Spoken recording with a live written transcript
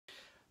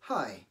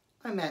Hi,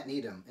 I'm Matt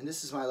Needham, and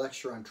this is my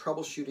lecture on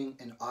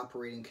troubleshooting and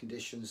operating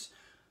conditions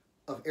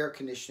of air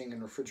conditioning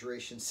and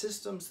refrigeration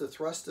systems. The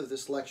thrust of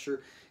this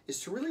lecture is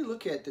to really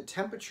look at the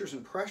temperatures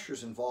and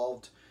pressures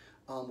involved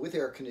with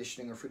air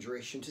conditioning and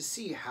refrigeration to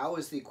see how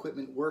is the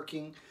equipment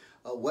working,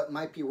 what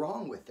might be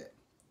wrong with it.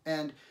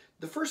 And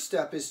the first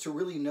step is to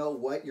really know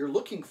what you're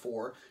looking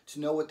for to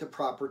know what the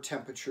proper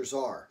temperatures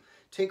are.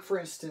 Take, for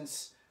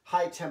instance,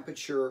 high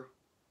temperature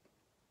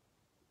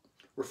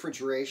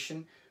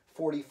refrigeration,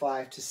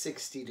 45 to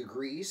 60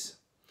 degrees.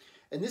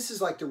 And this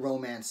is like the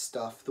romance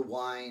stuff, the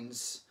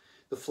wines,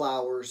 the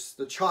flowers,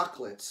 the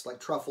chocolates, like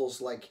truffles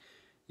like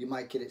you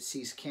might get at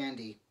See's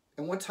Candy.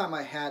 And one time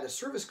I had a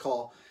service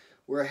call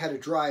where I had to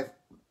drive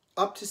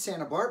up to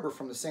Santa Barbara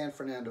from the San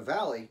Fernando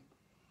Valley,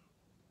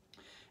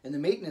 and the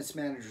maintenance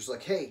manager's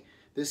like, hey,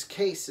 this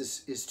case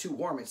is too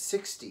warm, it's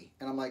 60.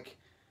 And I'm like,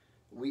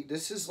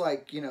 this is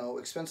like, you know,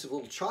 expensive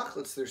little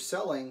chocolates they're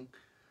selling.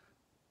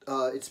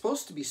 It's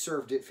supposed to be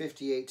served at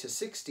 58 to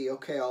 60.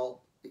 Okay,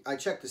 I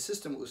checked the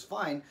system, it was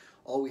fine.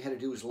 All we had to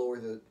do was lower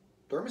the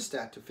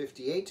thermostat to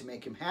 58 to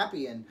make him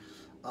happy, and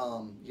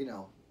you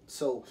know,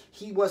 so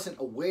he wasn't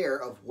aware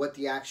of what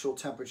the actual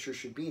temperature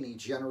should be, and he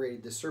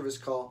generated the service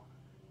call.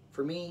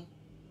 For me,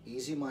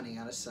 easy money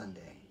on a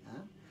Sunday.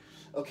 Huh?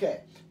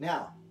 Okay,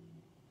 now,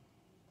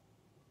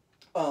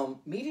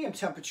 medium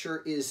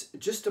temperature is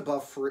just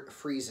above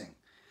freezing,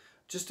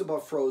 just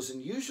above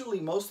frozen. Usually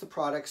most of the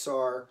products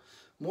are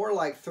more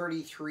like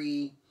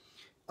 33,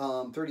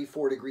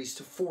 34 degrees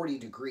to 40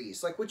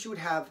 degrees, like what you would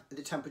have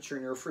the temperature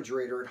in your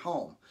refrigerator at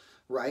home,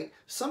 right?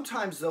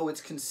 Sometimes, though,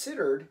 it's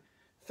considered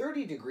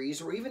 30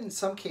 degrees, or even in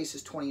some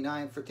cases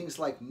 29 for things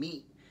like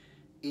meat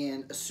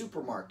in a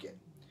supermarket.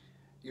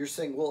 You're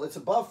saying, well, it's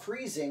above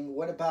freezing,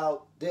 what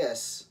about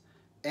this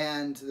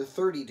and the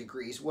 30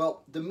 degrees?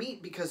 Well, the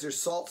meat, because there's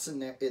salts in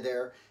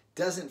there,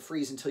 doesn't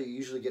freeze until you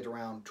usually get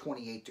around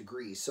 28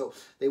 degrees. So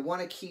they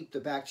want to keep the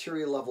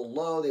bacteria level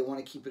low. They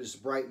want to keep it as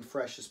bright and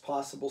fresh as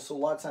possible. So a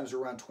lot of times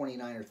around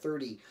 29 or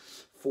 30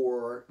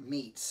 for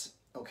meats,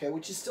 okay,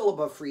 which is still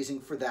above freezing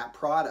for that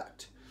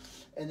product.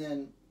 And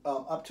then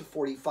up to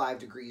 45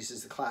 degrees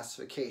is the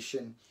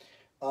classification.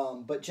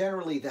 But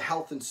generally, the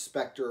health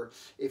inspector,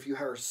 if you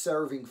are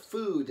serving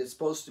food that's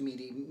supposed to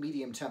be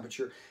medium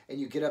temperature and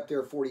you get up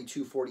there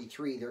 42,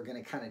 43, they're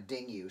going to kind of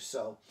ding you.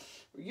 So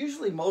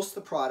usually most of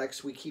the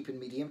products we keep in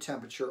medium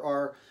temperature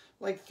are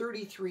like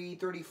 33,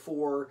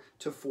 34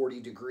 to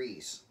 40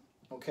 degrees,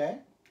 okay?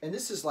 And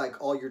this is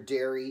like all your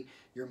dairy,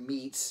 your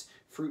meats,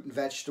 fruit and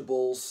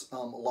vegetables, a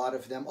lot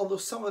of them, although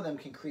some of them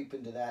can creep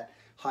into that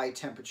high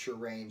temperature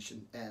range,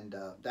 and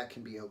that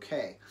can be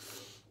okay.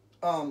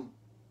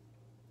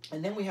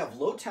 And then we have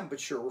low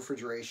temperature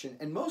refrigeration,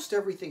 and most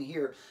everything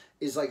here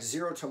is like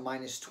 0 to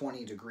minus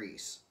 20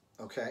 degrees,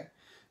 okay?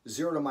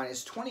 0 to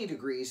minus 20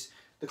 degrees,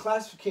 the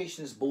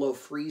classification is below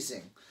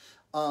freezing.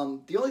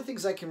 The only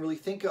things I can really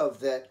think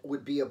of that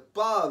would be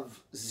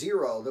above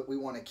 0 that we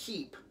want to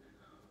keep,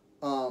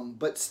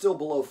 but still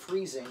below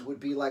freezing,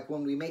 would be like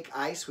when we make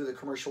ice with a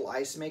commercial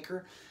ice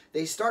maker.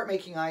 They start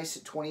making ice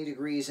at 20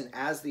 degrees, and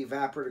as the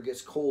evaporator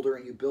gets colder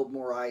and you build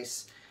more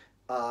ice,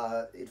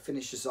 it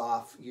finishes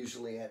off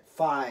usually at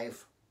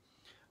 5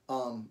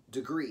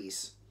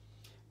 degrees.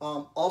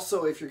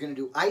 Also, if you're going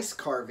to do ice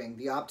carving,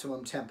 the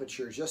optimum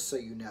temperature, just so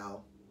you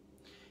know,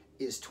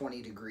 is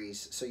 20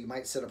 degrees. So you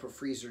might set up a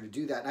freezer to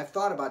do that. And I've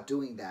thought about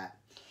doing that,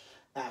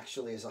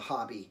 actually, as a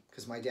hobby,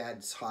 because my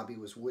dad's hobby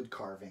was wood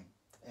carving,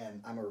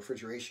 and I'm a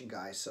refrigeration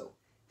guy, so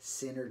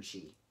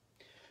synergy.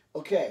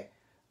 Okay,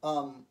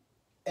 and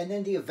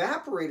then the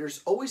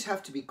evaporators always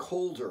have to be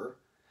colder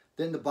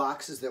than the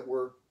boxes that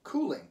we're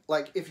cooling.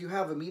 Like if you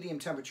have a medium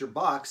temperature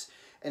box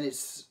and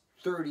it's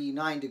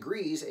 39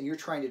 degrees and you're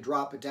trying to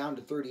drop it down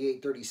to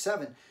 38,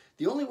 37,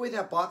 the only way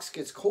that box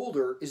gets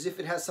colder is if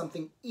it has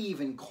something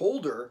even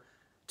colder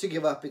to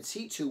give up its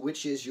heat to,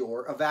 which is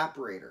your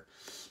evaporator.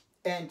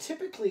 And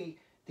typically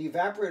the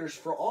evaporators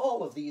for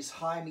all of these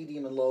high,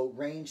 medium, and low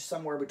range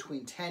somewhere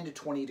between 10 to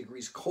 20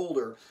 degrees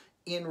colder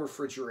in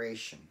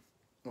refrigeration,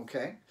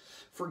 okay?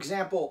 For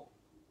example,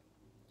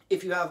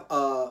 if you have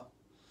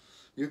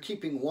you're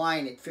keeping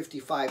wine at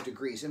 55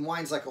 degrees, and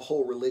wine's like a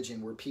whole religion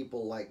where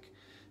people like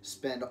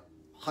spend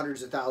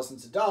hundreds of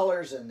thousands of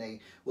dollars, and the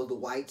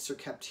whites are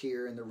kept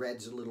here and the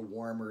reds are a little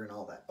warmer and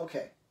all that.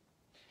 Okay.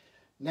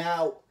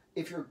 Now,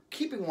 if you're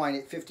keeping wine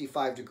at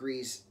 55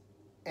 degrees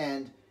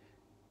and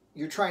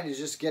you're trying to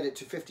just get it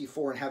to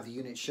 54 and have the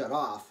unit shut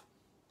off,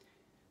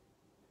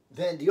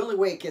 then the only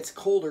way it gets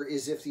colder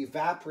is if the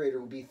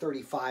evaporator would be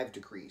 35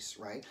 degrees,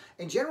 right?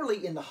 And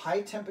generally in the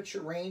high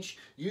temperature range,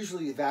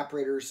 usually the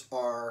evaporators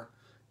are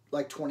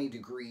like 20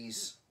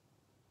 degrees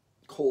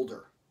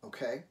colder,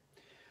 okay?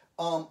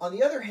 On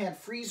the other hand,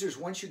 freezers,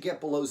 once you get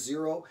below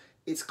 0,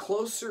 it's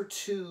closer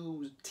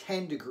to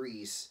 10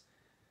 degrees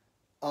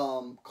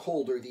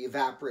colder, the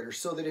evaporator,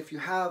 so that if you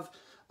have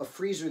a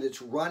freezer that's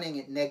running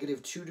at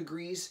 -2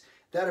 degrees,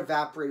 that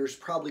evaporator is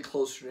probably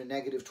closer to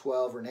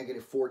 -12 or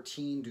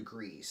 -14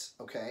 degrees,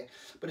 okay?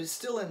 But it's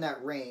still in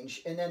that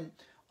range. And then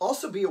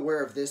Also be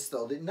aware of this,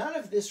 though, that none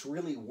of this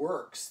really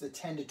works, the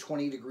 10 to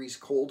 20 degrees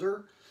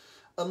colder,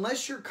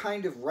 unless you're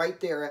kind of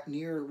right there at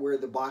near where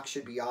the box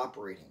should be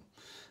operating.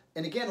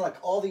 And again, like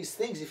all these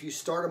things, if you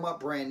start them up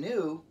brand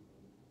new,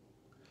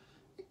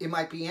 it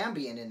might be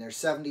ambient in there,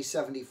 70,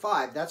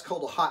 75. That's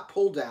called a hot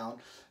pull down.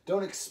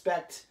 Don't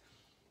expect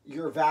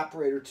your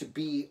evaporator to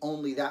be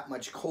only that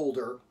much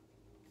colder.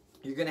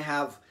 You're going to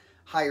have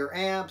higher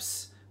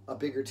amps, a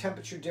bigger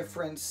temperature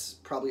difference,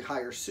 probably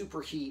higher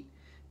superheat,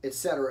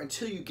 etc.,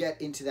 until you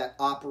get into that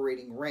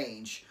operating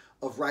range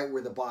of right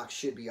where the box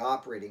should be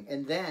operating.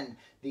 And then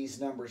these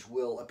numbers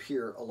will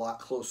appear a lot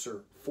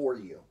closer for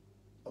you.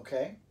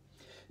 Okay?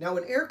 Now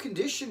in air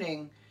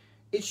conditioning,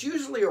 it's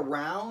usually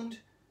around,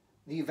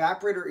 the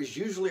evaporator is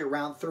usually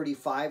around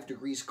 35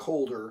 degrees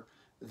colder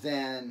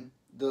than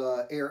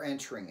the air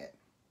entering it.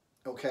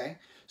 Okay?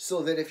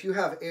 So that if you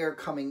have air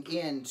coming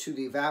into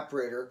the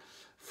evaporator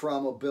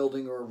from a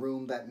building or a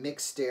room, that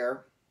mixed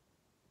air,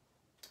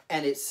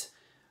 and it's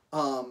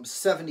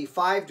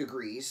 75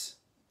 degrees,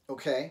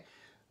 okay,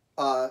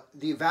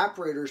 the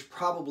evaporator is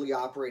probably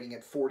operating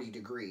at 40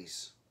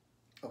 degrees,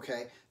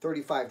 okay,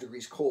 35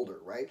 degrees colder,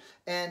 right?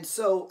 And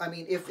so, I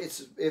mean, if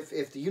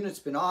the unit's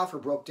been off or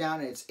broke down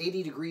and it's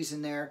 80 degrees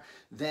in there,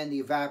 then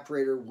the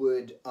evaporator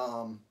would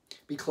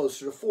be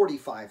closer to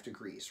 45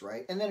 degrees,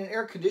 right? And then in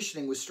air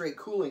conditioning with straight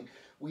cooling,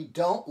 we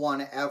don't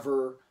want to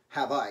ever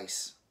have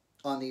ice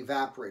on the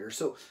evaporator.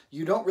 So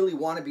you don't really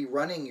want to be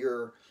running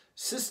your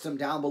system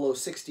down below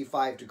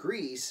 65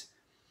 degrees,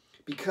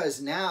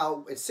 because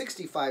now at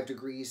 65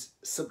 degrees,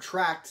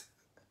 subtract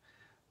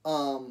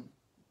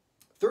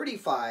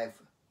 35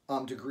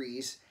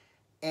 degrees,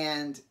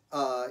 and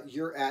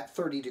you're at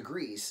 30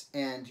 degrees,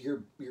 and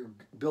you're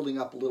building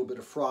up a little bit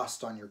of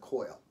frost on your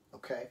coil,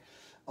 okay?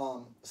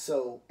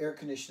 So air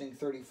conditioning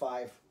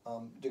 35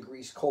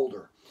 degrees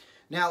colder.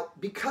 Now,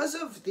 because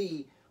of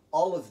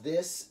all of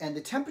this, and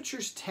the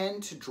temperatures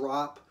tend to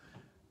drop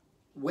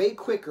way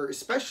quicker,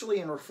 especially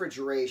in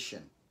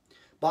refrigeration.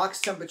 Box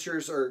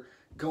temperatures are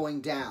going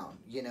down,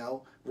 you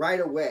know,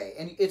 right away.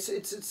 And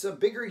it's a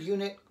bigger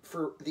unit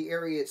for the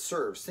area it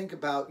serves. Think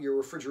about your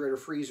refrigerator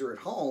freezer at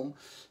home.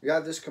 You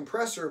have this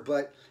compressor,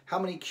 but how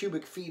many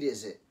cubic feet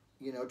is it?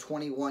 You know,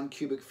 21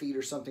 cubic feet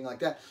or something like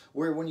that.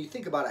 Where when you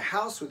think about a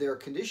house with air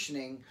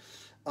conditioning,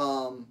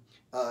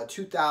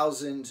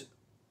 2,000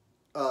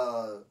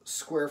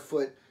 square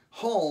foot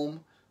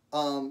home,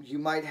 you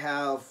might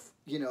have,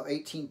 you know,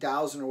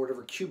 18,000 or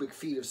whatever cubic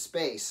feet of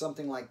space,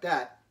 something like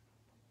that.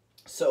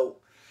 So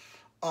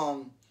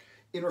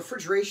in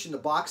refrigeration, the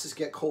boxes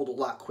get cold a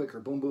lot quicker.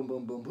 Boom, boom,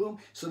 boom, boom, boom.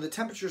 So the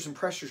temperatures and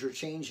pressures are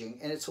changing,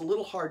 and it's a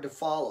little hard to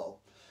follow.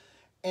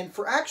 And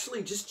for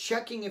actually just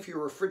checking if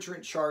your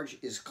refrigerant charge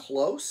is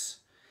close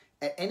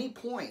at any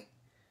point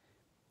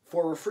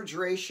for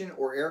refrigeration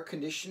or air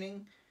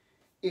conditioning,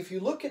 if you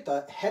look at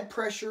the head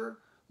pressure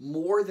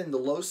more than the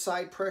low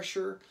side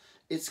pressure,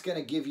 it's going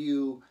to give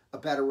you a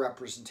better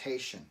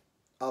representation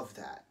of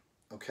that,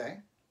 okay?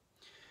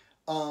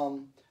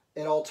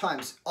 At all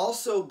times.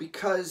 Also,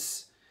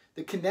 because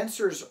the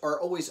condensers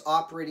are always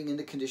operating in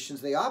the conditions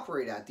they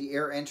operate at. The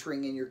air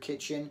entering in your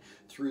kitchen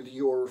through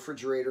your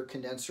refrigerator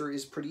condenser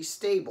is pretty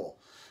stable.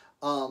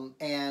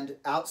 And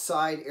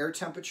outside air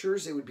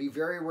temperatures, it would be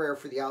very rare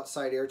for the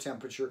outside air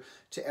temperature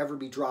to ever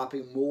be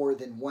dropping more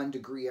than 1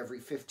 degree every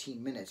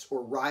 15 minutes,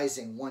 or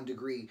rising 1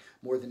 degree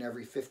more than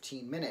every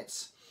 15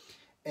 minutes.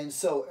 And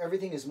so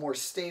everything is more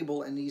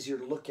stable and easier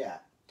to look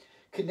at.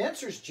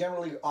 Condensers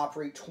generally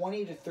operate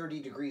 20 to 30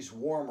 degrees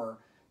warmer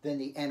than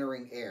the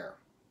entering air.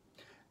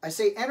 I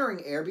say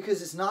entering air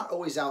because it's not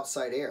always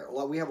outside air.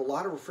 We have a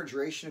lot of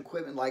refrigeration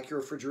equipment like your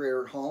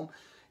refrigerator at home.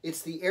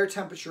 It's the air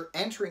temperature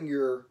entering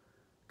your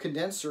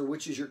condenser,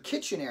 which is your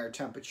kitchen air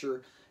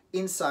temperature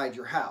inside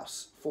your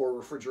house for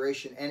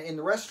refrigeration. And in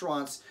the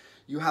restaurants,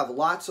 you have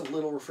lots of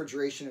little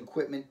refrigeration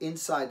equipment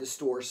inside the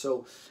store,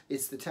 so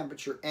it's the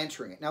temperature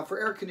entering it. Now for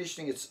air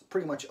conditioning, it's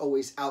pretty much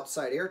always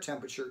outside air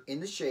temperature in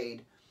the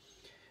shade.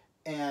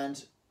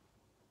 And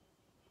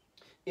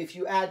if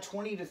you add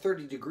 20 to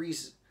 30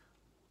 degrees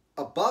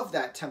above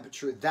that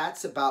temperature,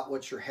 that's about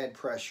what your head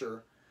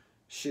pressure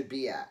should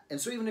be at. And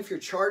so even if you're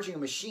charging a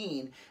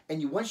machine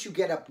and once you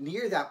get up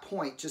near that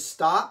point, just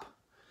stop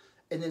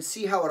and then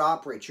see how it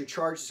operates. Your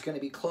charge is going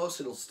to be close,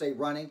 it'll stay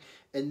running,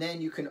 and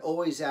then you can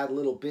always add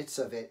little bits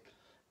of it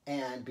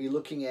and be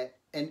looking at,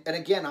 and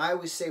again, I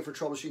always say for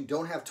troubleshooting,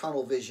 don't have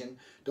tunnel vision.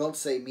 Don't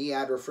say, me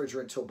add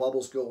refrigerant till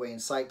bubbles go away in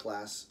sight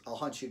glass. I'll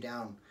hunt you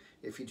down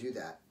if you do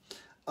that.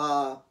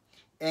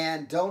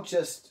 And don't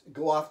just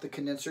go off the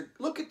condenser.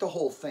 Look at the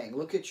whole thing.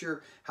 Look at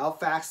how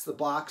fast the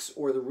box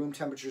or the room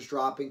temperature is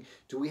dropping.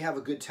 Do we have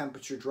a good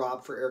temperature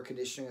drop for air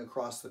conditioning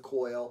across the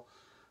coil?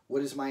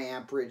 What is my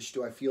amperage?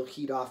 Do I feel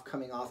heat off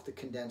coming off the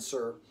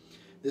condenser?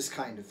 This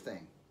kind of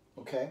thing.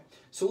 Okay?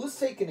 So let's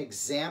take an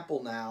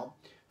example now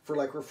for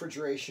like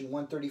refrigeration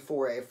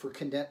 134A for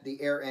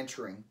the air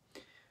entering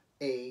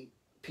a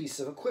piece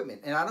of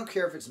equipment. And I don't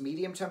care if it's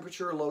medium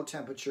temperature or low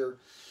temperature,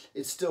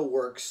 it still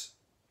works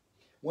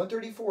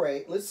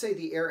 134A, let's say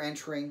the air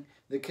entering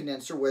the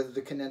condenser, whether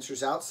the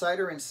condenser's outside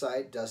or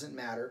inside, doesn't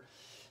matter.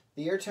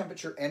 The air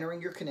temperature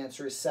entering your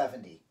condenser is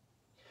 70.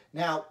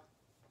 Now,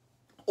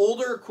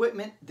 older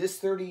equipment, this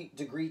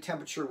 30-degree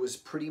temperature was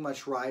pretty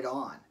much right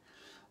on.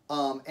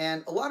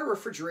 And a lot of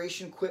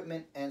refrigeration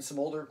equipment and some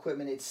older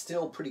equipment, it's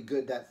still pretty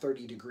good, that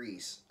 30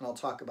 degrees. And I'll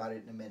talk about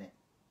it in a minute.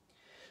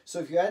 So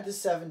if you add the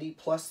 70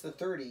 plus the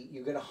 30,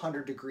 you get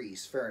 100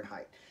 degrees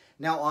Fahrenheit.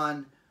 Now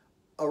on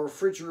a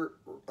refrigerant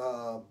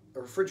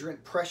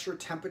pressure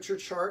temperature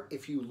chart,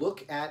 if you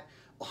look at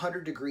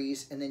 100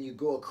 degrees and then you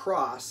go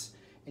across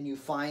and you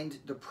find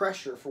the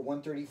pressure for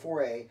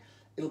 134A,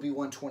 it'll be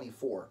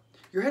 124.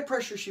 Your head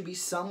pressure should be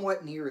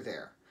somewhat near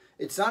there.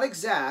 It's not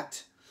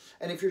exact,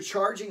 and if you're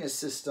charging a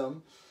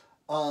system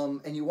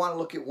and you want to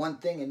look at one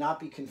thing and not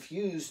be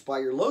confused by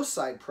your low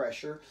side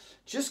pressure,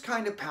 just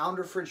kind of pound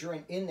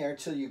refrigerant in there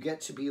till you get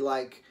to be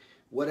like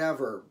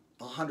whatever,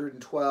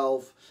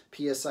 112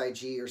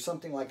 psig or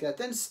something like that.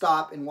 Then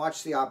stop and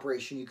watch the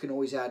operation. You can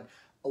always add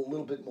a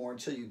little bit more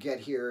until you get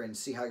here and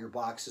see how your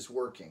box is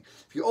working.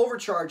 If you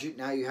overcharge it,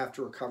 now you have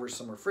to recover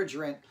some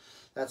refrigerant.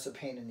 That's a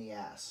pain in the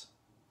ass.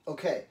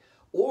 Okay,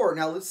 or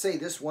now let's say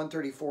this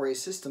 134A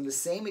system, the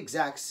same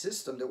exact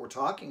system that we're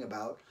talking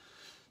about,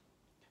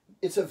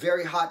 it's a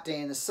very hot day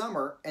in the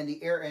summer and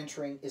the air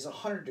entering is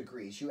 100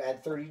 degrees. You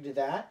add 30 to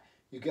that,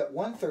 you get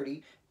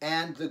 130,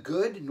 and the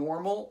good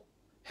normal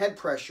head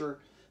pressure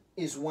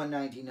is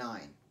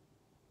 199.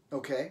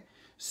 Okay,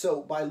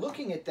 so by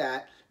looking at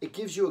that, it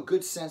gives you a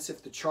good sense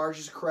if the charge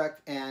is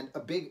correct and a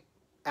big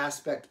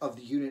aspect of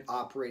the unit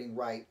operating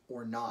right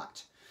or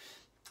not.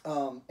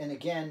 And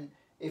again,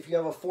 if you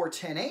have a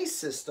 410A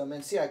system,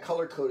 and see I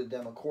color-coded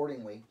them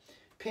accordingly,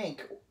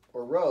 pink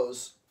or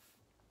rose,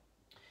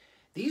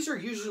 these are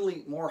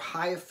usually more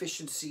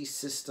high-efficiency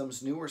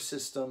systems, newer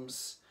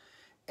systems,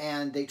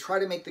 and they try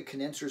to make the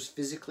condensers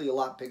physically a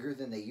lot bigger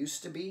than they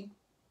used to be.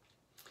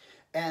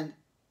 And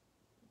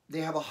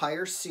they have a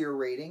higher SEER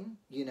rating,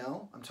 you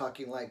know. I'm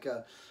talking like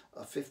a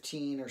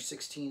 15 or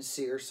 16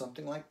 SEER,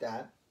 something like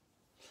that.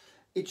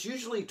 It's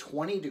usually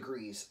 20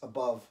 degrees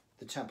above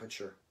the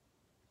temperature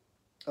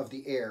of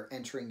the air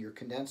entering your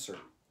condenser,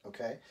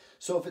 okay?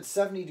 So if it's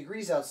 70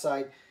 degrees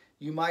outside,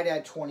 you might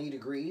add 20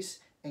 degrees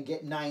and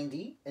get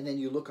 90, and then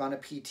you look on a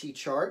PT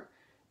chart,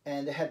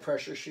 and the head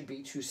pressure should be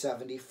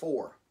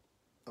 274,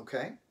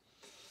 okay?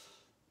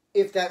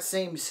 If that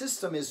same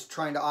system is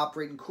trying to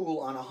operate and cool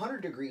on a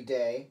 100-degree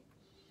day,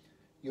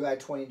 you add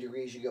 20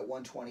 degrees, you get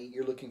 120,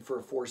 you're looking for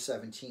a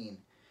 417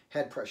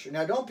 head pressure.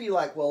 Now, don't be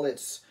like, well,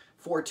 it's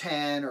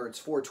 410 or it's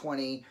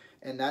 420,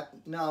 and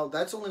no,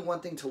 that's only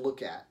one thing to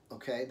look at,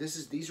 okay?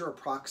 These are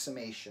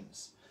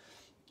approximations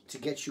to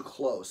get you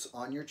close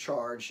on your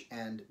charge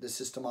and the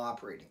system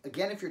operating.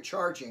 Again, if you're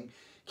charging,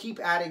 keep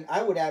adding.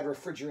 I would add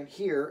refrigerant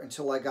here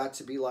until I got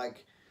to be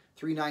like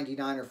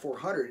 399 or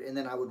 400, and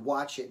then I would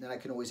watch it, and then I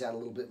can always add a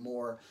little bit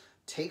more.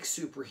 Take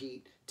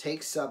superheat,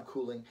 take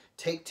subcooling,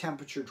 take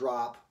temperature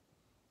drop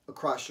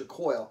across your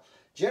coil.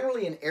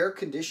 Generally in air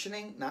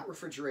conditioning, not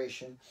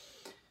refrigeration,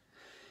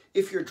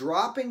 if you're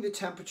dropping the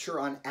temperature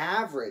on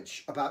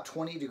average about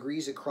 20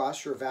 degrees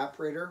across your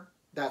evaporator,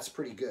 that's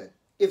pretty good.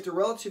 If the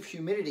relative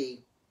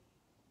humidity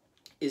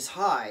is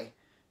high,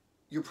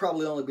 you'll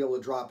probably only be able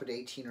to drop it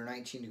 18 or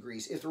 19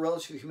 degrees. If the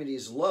relative humidity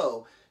is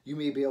low, you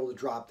may be able to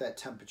drop that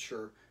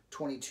temperature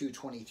 22,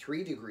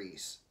 23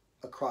 degrees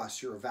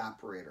across your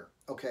evaporator,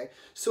 okay?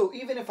 So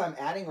even if I'm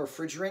adding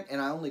refrigerant and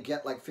I only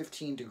get like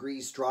 15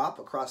 degrees drop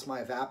across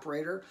my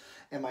evaporator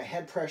and my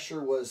head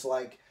pressure was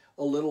like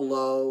a little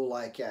low,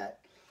 like at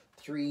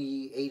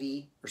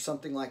 380 or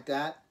something like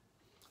that,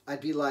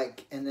 I'd be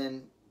like, and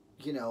then,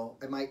 you know,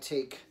 I might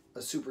take a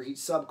superheat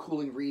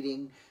subcooling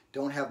reading,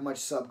 don't have much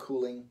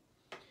subcooling.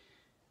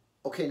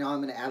 Okay, now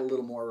I'm going to add a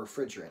little more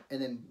refrigerant.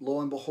 And then lo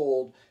and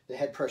behold, the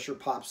head pressure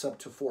pops up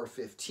to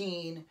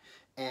 415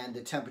 and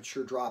the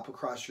temperature drop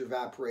across your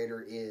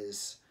evaporator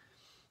is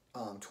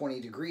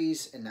 20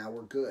 degrees, and now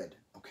we're good,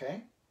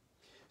 okay?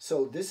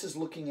 So this is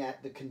looking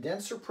at the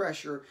condenser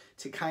pressure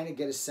to kind of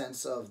get a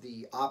sense of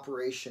the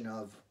operation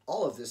of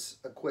all of this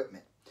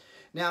equipment.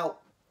 Now,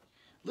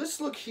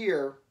 let's look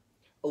here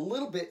a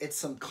little bit at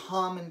some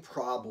common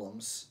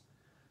problems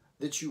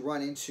that you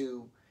run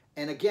into.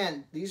 And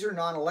again, these are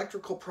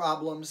non-electrical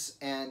problems,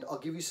 and I'll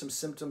give you some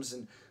symptoms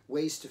and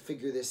ways to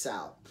figure this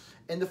out.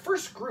 And the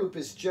first group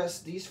is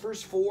just, these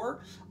first four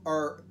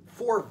are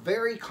four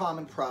very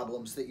common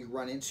problems that you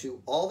run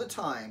into all the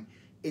time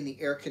in the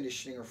air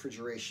conditioning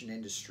refrigeration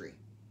industry.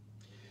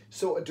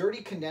 So a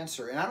dirty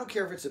condenser, and I don't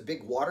care if it's a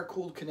big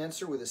water-cooled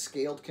condenser with a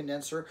scaled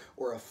condenser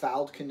or a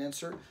fouled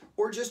condenser,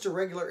 or just a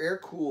regular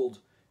air-cooled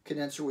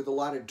condenser with a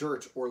lot of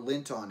dirt or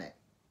lint on it.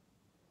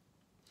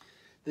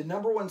 The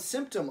number one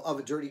symptom of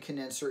a dirty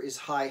condenser is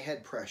high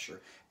head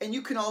pressure. And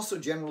you can also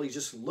generally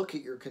just look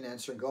at your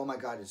condenser and go, oh my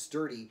God, it's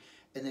dirty,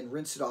 and then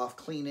rinse it off,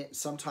 clean it.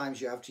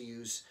 Sometimes you have to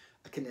use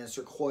a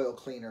condenser coil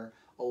cleaner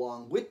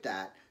along with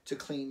that to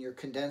clean your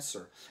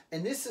condenser.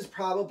 And this is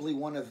probably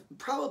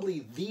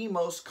the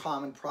most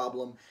common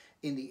problem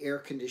in the air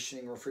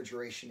conditioning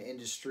refrigeration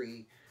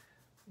industry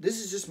this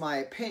is just my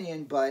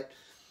opinion, but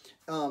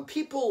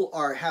people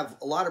have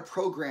a lot of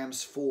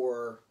programs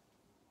for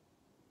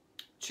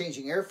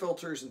changing air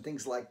filters and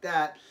things like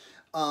that,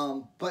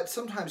 but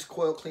sometimes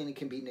coil cleaning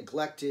can be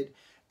neglected,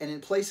 and in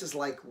places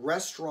like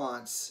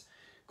restaurants,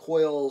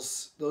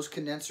 coils, those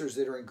condensers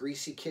that are in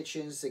greasy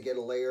kitchens, they get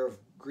a layer of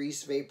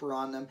grease vapor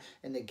on them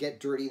and they get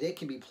dirty, they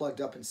can be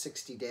plugged up in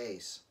 60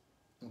 days.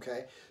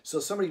 Okay, so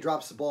if somebody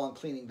drops the ball on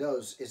cleaning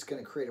those, it's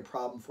going to create a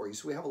problem for you.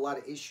 So we have a lot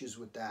of issues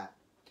with that.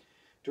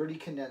 Dirty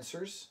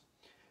condensers.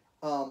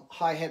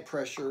 High head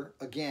pressure,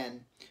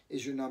 again,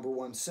 is your number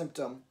one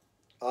symptom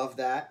of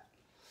that.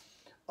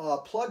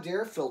 Plugged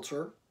air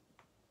filter.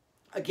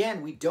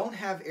 Again, we don't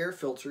have air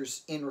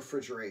filters in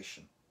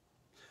refrigeration.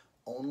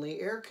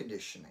 Only air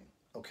conditioning,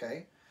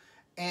 okay?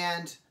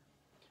 And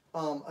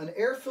an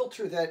air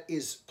filter that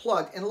is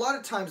plugged, and a lot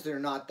of times they're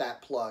not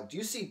that plugged.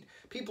 You see,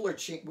 people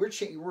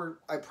are,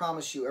 I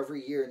promise you,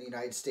 every year in the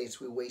United States,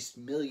 we waste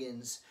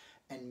millions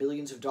and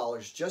millions of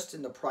dollars just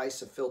in the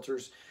price of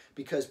filters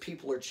because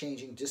people are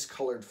changing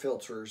discolored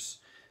filters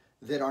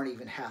that aren't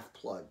even half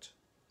plugged.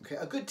 Okay,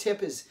 a good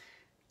tip is,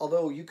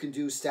 although you can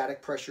do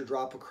static pressure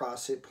drop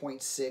across it,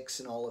 0.6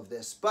 and all of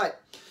this,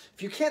 but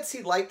if you can't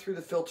see light through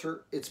the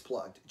filter, it's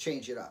plugged.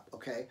 Change it up,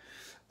 okay?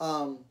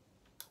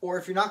 Or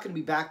if you're not going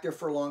to be back there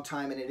for a long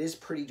time and it is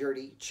pretty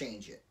dirty,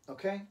 change it,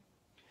 okay?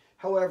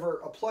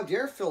 However, a plugged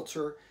air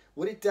filter,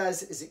 what it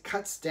does is it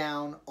cuts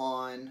down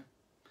on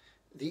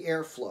the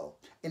airflow.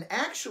 And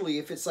actually,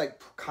 if it's like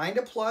kind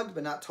of plugged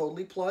but not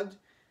totally plugged,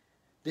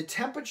 the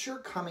temperature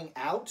coming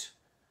out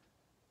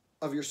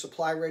of your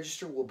supply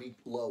register will be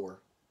lower.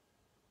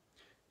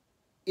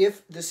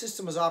 If the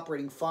system is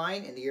operating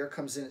fine and the air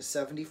comes in at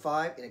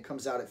 75 and it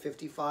comes out at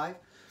 55,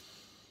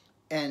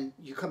 and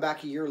you come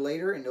back a year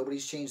later and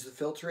nobody's changed the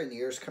filter and the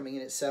air is coming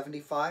in at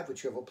 75,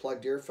 which you have a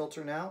plugged air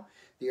filter now,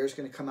 the air is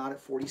going to come out at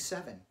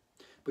 47.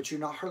 But you're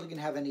not hardly going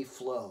to have any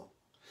flow.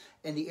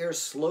 And the air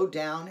is slowed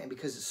down, and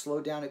because it's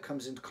slowed down, it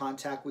comes into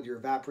contact with your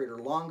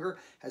evaporator longer,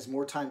 has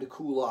more time to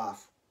cool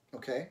off,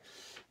 okay?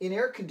 In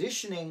air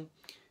conditioning,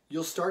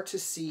 you'll start to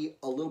see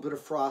a little bit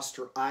of frost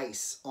or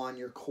ice on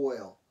your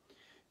coil.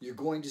 You're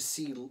going to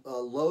see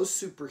low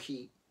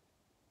superheat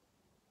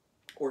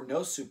or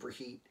no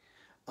superheat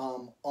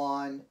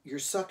on your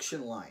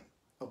suction line,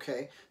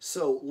 okay?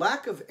 So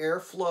lack of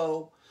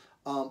airflow,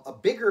 a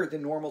bigger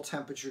than normal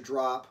temperature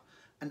drop,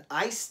 an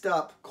iced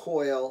up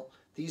coil,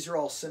 these are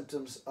all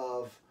symptoms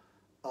of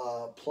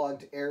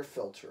plugged air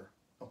filter,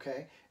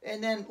 okay?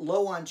 And then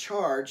low on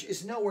charge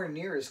is nowhere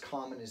near as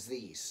common as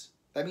these.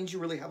 That means you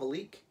really have a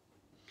leak.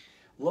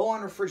 Low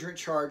on refrigerant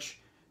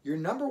charge, your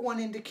number one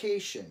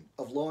indication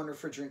of low on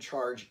refrigerant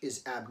charge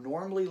is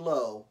abnormally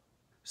low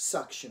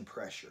suction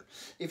pressure.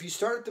 If you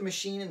start at the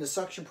machine and the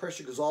suction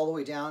pressure goes all the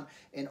way down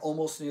and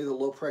almost near the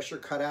low pressure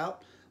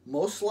cutout,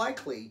 most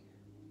likely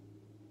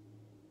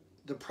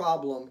the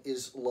problem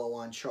is low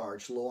on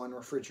charge, low on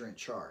refrigerant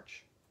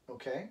charge,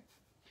 okay?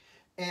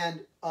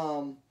 And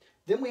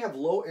then we have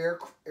low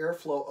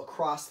airflow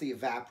across the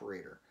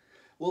evaporator.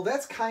 Well,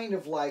 that's kind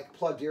of like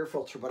plugged air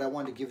filter, but I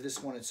wanted to give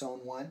this one its own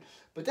one.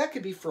 But that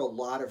could be for a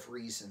lot of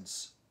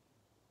reasons,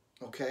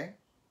 okay?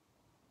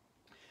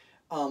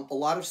 A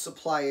lot of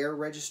supply air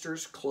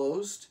registers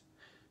closed.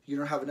 You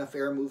don't have enough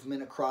air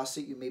movement across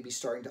it. You may be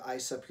starting to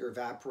ice up your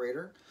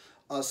evaporator.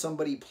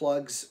 Somebody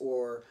plugs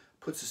or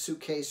puts a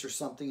suitcase or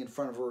something in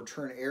front of a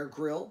return air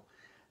grill.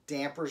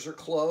 Dampers are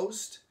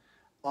closed.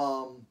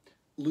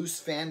 Loose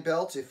fan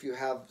belt, if you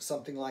have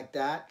something like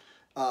that,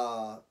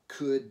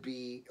 could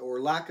be,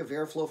 or lack of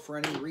airflow for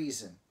any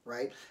reason,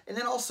 right? And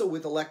then also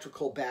with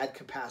electrical, bad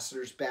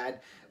capacitors,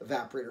 bad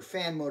evaporator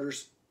fan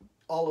motors,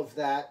 all of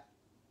that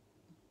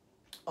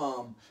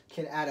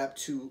can add up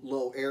to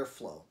low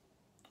airflow,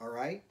 all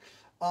right?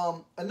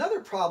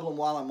 Another problem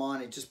while I'm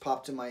on it, just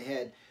popped in my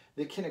head,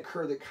 that can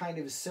occur that kind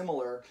of is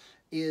similar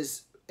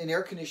is in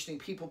air conditioning,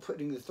 people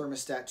putting the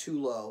thermostat too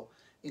low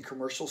in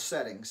commercial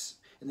settings.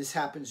 And this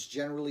happens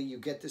generally, you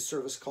get this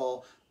service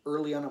call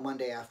early on a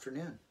Monday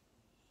afternoon.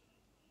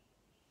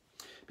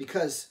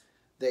 Because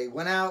they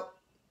went out,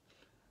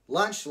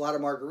 lunch, a lot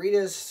of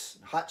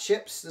margaritas, hot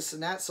chips, this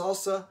and that,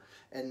 salsa,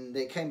 and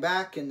they came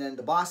back and then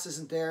the boss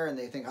isn't there and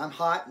they think I'm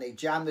hot and they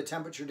jam the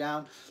temperature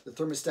down, the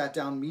thermostat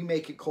down, we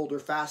make it colder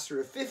faster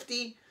to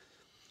 50,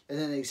 and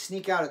then they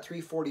sneak out at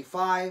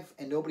 3:45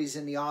 and nobody's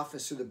in the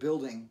office or the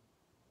building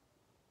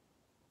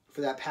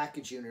for that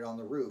package unit on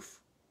the roof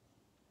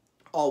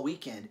all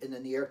weekend, and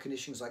then the air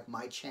conditioning's like,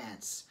 my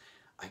chance,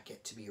 I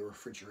get to be a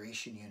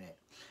refrigeration unit.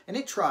 And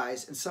it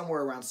tries, and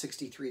somewhere around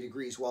 63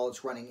 degrees while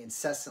it's running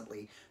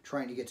incessantly,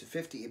 trying to get to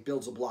 50, it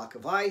builds a block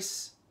of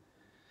ice,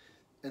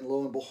 and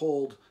lo and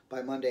behold,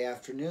 by Monday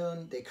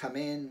afternoon, they come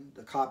in,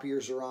 the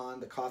copiers are on,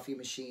 the coffee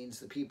machines,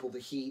 the people, the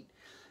heat,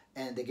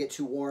 and they get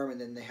too warm,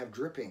 and then they have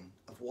dripping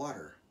of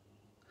water.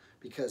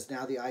 Because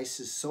now the ice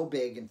is so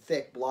big and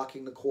thick,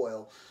 blocking the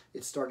coil,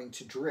 it's starting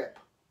to drip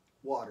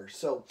water.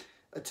 So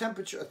a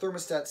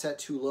thermostat set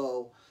too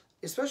low,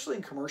 especially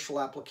in commercial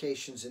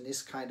applications in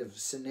this kind of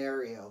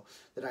scenario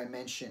that I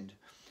mentioned,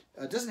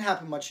 It doesn't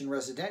happen much in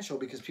residential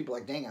because people are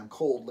like, dang, I'm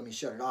cold, let me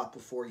shut it off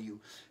before you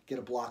get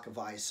a block of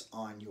ice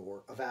on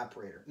your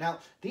evaporator. Now,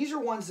 these are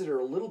ones that are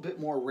a little bit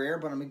more rare,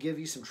 but I'm going to give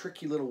you some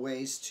tricky little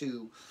ways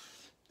to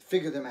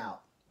figure them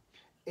out.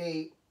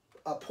 A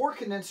poor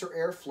condenser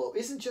airflow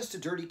isn't just a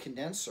dirty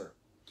condenser.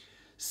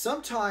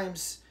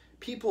 Sometimes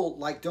people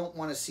don't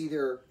want to see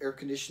their air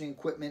conditioning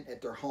equipment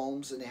at their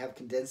homes, and they have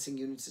condensing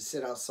units that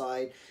sit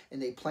outside,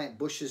 and they plant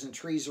bushes and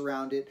trees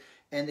around it,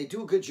 and they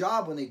do a good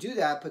job when they do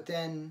that, but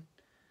then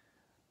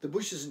the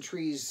bushes and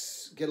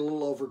trees get a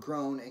little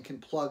overgrown and can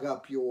plug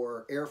up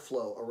your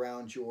airflow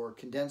around your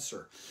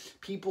condenser.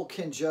 People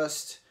can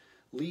just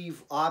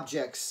leave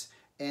objects,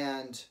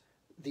 and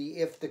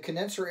if the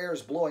condenser air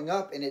is blowing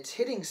up and it's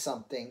hitting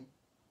something,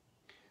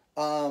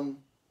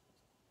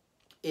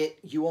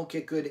 you won't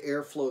get good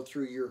airflow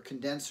through your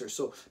condenser.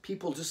 So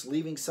people just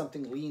leaving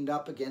something leaned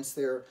up against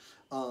their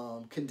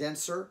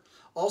condenser.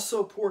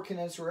 Also, poor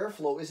condenser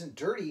airflow isn't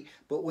dirty,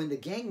 but when the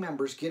gang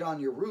members get on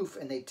your roof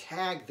and they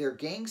tag their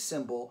gang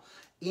symbol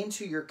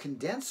into your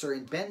condenser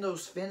and bend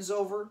those fins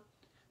over,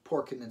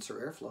 poor condenser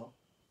airflow.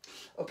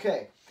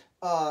 Okay,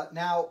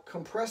 now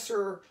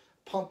compressor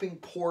pumping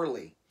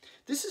poorly.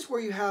 This is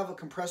where you have a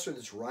compressor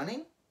that's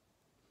running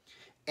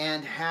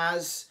and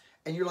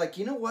you're like,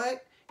 you know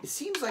what? It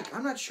seems like,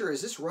 I'm not sure,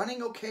 is this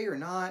running okay or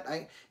not?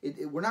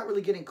 We're not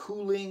really getting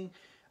cooling.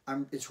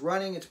 It's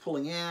running, it's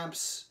pulling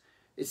amps.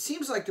 It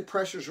seems like the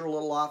pressures are a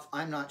little off.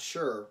 I'm not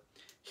sure.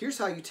 Here's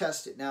how you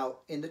test it. Now,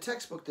 in the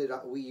textbook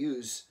that we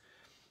use,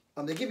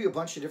 they give you a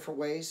bunch of different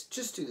ways.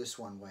 Just do this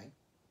one way.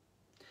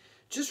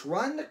 Just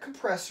run the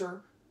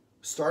compressor,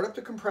 start up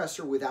the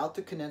compressor without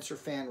the condenser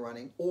fan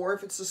running, or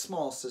if it's a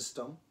small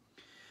system,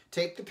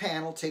 take the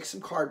panel, take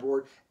some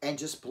cardboard, and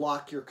just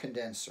block your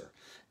condenser.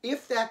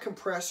 If that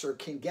compressor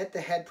can get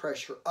the head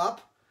pressure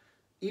up,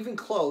 even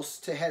close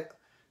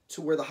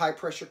to where the high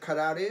pressure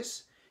cutout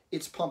is,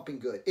 it's pumping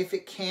good. If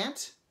it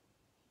can't,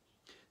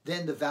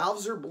 then the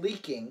valves are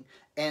leaking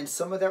and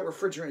some of that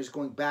refrigerant is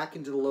going back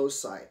into the low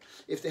side.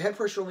 If the head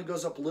pressure only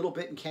goes up a little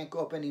bit and can't go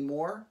up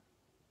anymore,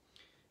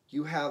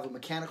 you have a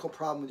mechanical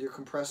problem with your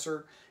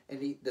compressor, and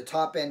the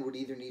top end would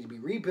either need to be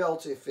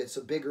rebuilt if it's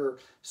a bigger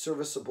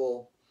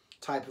serviceable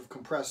type of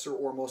compressor,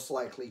 or most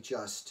likely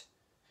just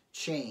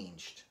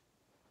changed.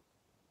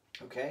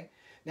 Okay?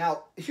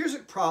 Now, here's a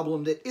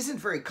problem that isn't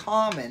very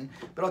common,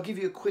 but I'll give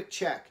you a quick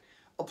check.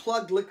 A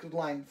plugged liquid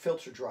line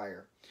filter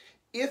dryer.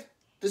 If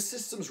the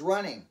system's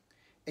running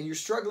and you're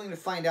struggling to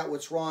find out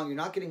what's wrong, you're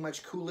not getting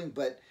much cooling,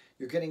 but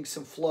you're getting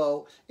some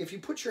flow, if you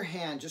put your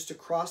hand just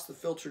across the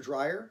filter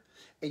dryer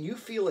and you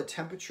feel a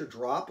temperature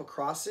drop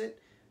across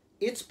it,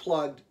 it's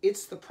plugged,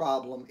 it's the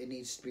problem, it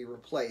needs to be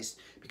replaced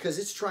because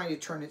it's trying to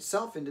turn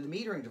itself into the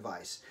metering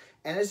device.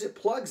 And as it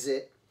plugs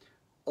it,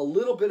 a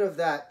little bit of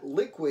that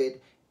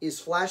liquid is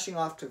flashing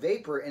off to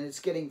vapor, and it's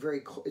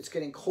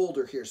getting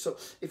colder here. So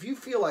if you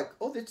feel like,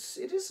 oh, it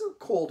is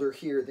colder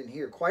here than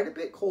here, quite a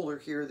bit colder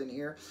here than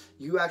here,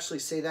 you actually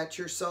say that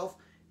to yourself,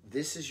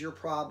 this is your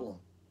problem,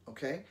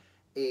 okay?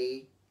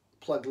 A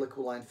plugged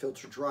liquid line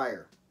filter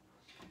dryer.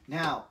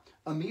 Now,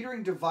 a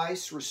metering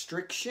device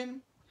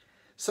restriction,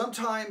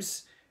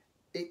 sometimes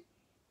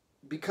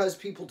because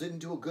people didn't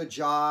do a good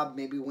job,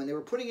 maybe when they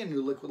were putting in a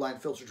new liquid line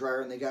filter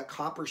dryer and they got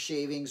copper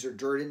shavings or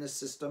dirt in the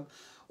system,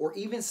 or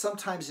even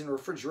sometimes in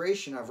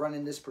refrigeration, I've run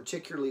in this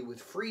particularly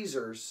with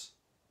freezers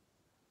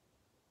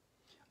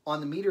on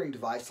the metering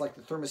device, like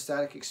the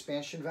thermostatic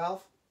expansion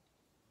valve,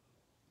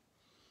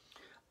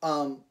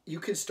 you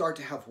can start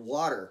to have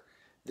water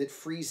that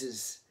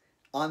freezes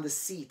on the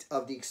seat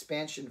of the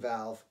expansion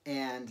valve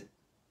and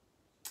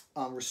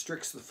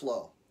restricts the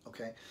flow,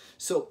 okay?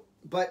 So,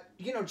 but,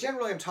 you know,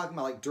 generally I'm talking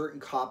about like dirt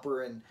and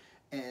copper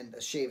and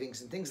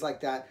shavings and things like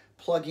that,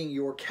 plugging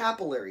your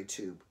capillary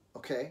tube,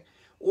 okay?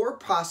 Or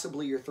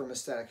possibly your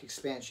thermostatic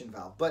expansion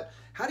valve. But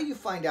how do you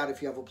find out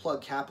if you have a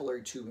plugged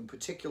capillary tube in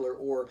particular,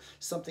 or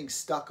something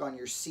stuck on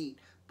your seat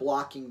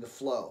blocking the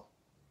flow?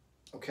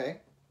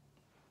 Okay?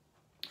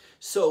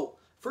 So,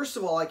 first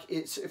of all,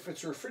 if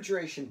it's a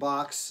refrigeration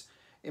box,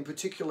 in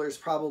particular, it's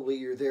probably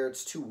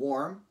it's too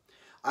warm.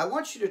 I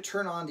want you to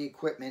turn on the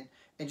equipment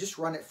and just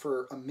run it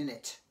for a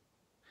minute.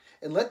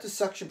 And let the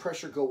suction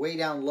pressure go way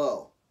down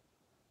low.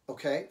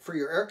 Okay, for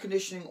your air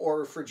conditioning or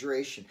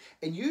refrigeration.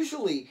 And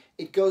usually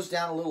it goes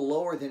down a little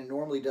lower than it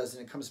normally does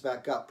and it comes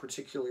back up,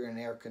 particularly in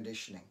air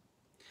conditioning.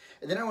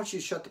 And then I want you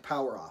to shut the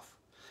power off.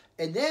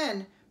 And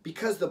then,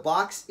 because the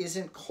box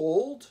isn't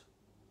cold,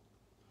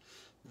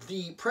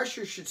 the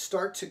pressure should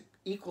start to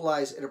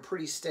equalize at a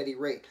pretty steady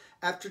rate.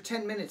 After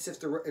 10 minutes, if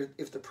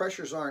the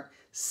pressures aren't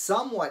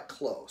somewhat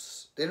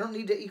close, they don't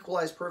need to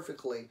equalize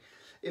perfectly.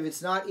 If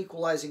it's not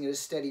equalizing at a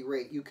steady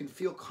rate, you can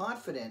feel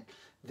confident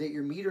that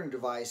your metering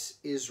device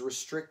is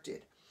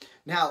restricted.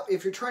 Now,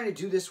 if you're trying to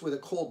do this with a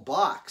cold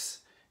box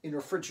in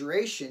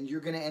refrigeration,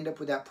 you're going to end up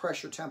with that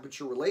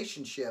pressure-temperature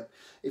relationship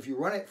if you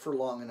run it for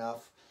long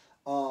enough,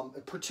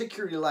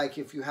 particularly like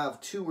if you have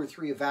 2 or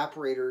 3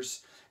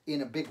 evaporators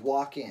in a big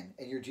walk-in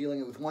and you're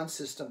dealing with one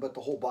system but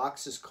the whole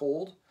box is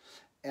cold.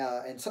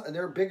 And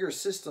there are bigger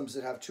systems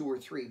that have 2 or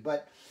 3.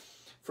 But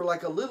for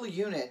like a little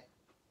unit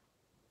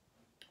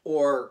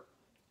or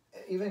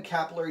even a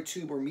capillary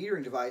tube or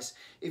metering device,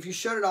 if you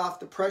shut it off,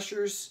 the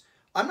pressures,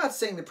 I'm not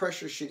saying the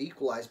pressures should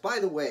equalize. By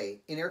the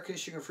way, in air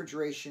conditioning and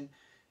refrigeration,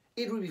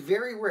 it would be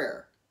very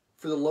rare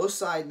for the low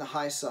side and the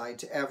high side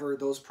to ever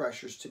those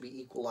pressures to be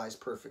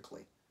equalized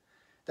perfectly.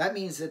 That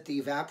means that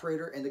the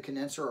evaporator and the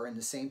condenser are in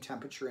the same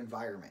temperature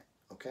environment,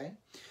 okay?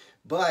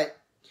 But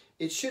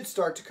it should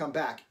start to come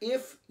back.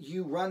 If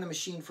you run the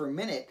machine for a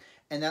minute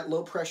and that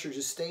low pressure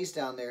just stays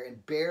down there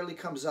and barely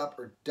comes up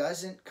or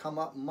doesn't come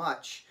up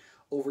much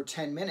over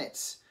 10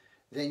 minutes,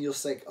 then you'll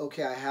say,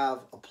 okay, I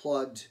have a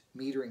plugged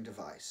metering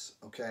device,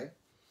 okay?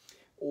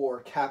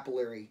 Or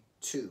capillary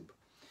tube.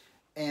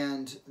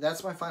 And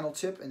that's my final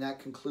tip, and that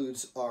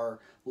concludes our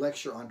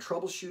lecture on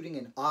troubleshooting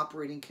and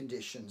operating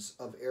conditions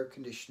of air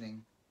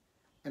conditioning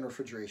and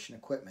refrigeration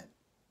equipment.